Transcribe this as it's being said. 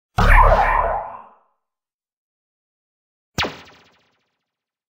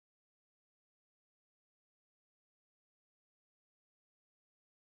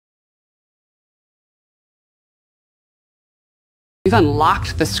We've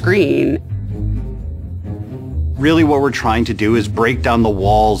unlocked the screen. Really what we're trying to do is break down the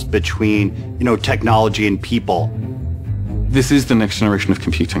walls between, technology and people. This is the next generation of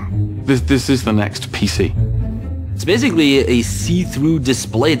computing. This is the next PC. It's basically a see-through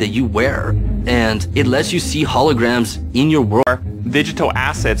display that you wear, and it lets you see holograms in your world. Digital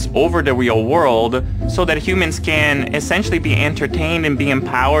assets over the real world so that humans can essentially be entertained and be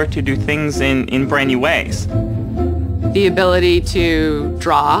empowered to do things in brand new ways. The ability to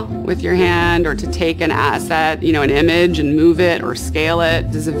draw with your hand or to take an asset, an image and move it or scale it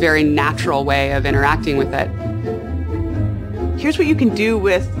is a very natural way of interacting with it. Here's what you can do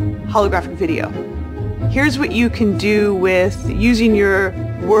with holographic video. Here's what you can do with using your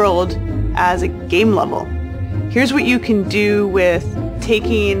world as a game level. Here's what you can do with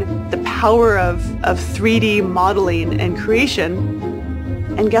taking the power of 3D modeling and creation,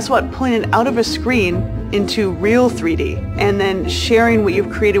 and guess what? Pulling it out of a screen into real 3D, and then sharing what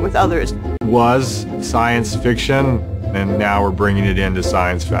you've created with others. It was science fiction, and now we're bringing it into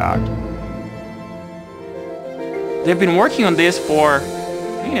science fact. They've been working on this for,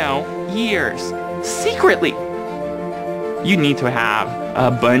 years, secretly. You need to have a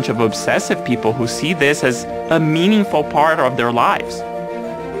bunch of obsessive people who see this as a meaningful part of their lives.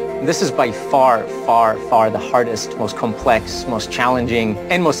 This is by far, far, far the hardest, most complex, most challenging,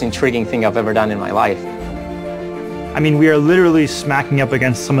 and most intriguing thing I've ever done in my life. I mean, we are literally smacking up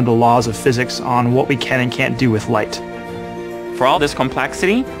against some of the laws of physics on what we can and can't do with light. For all this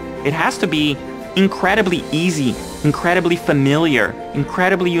complexity, it has to be incredibly easy, incredibly familiar,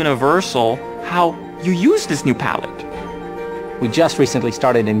 incredibly universal how you use this new palette. We just recently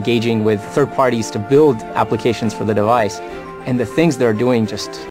started engaging with third parties to build applications for the device, and the things they're doing just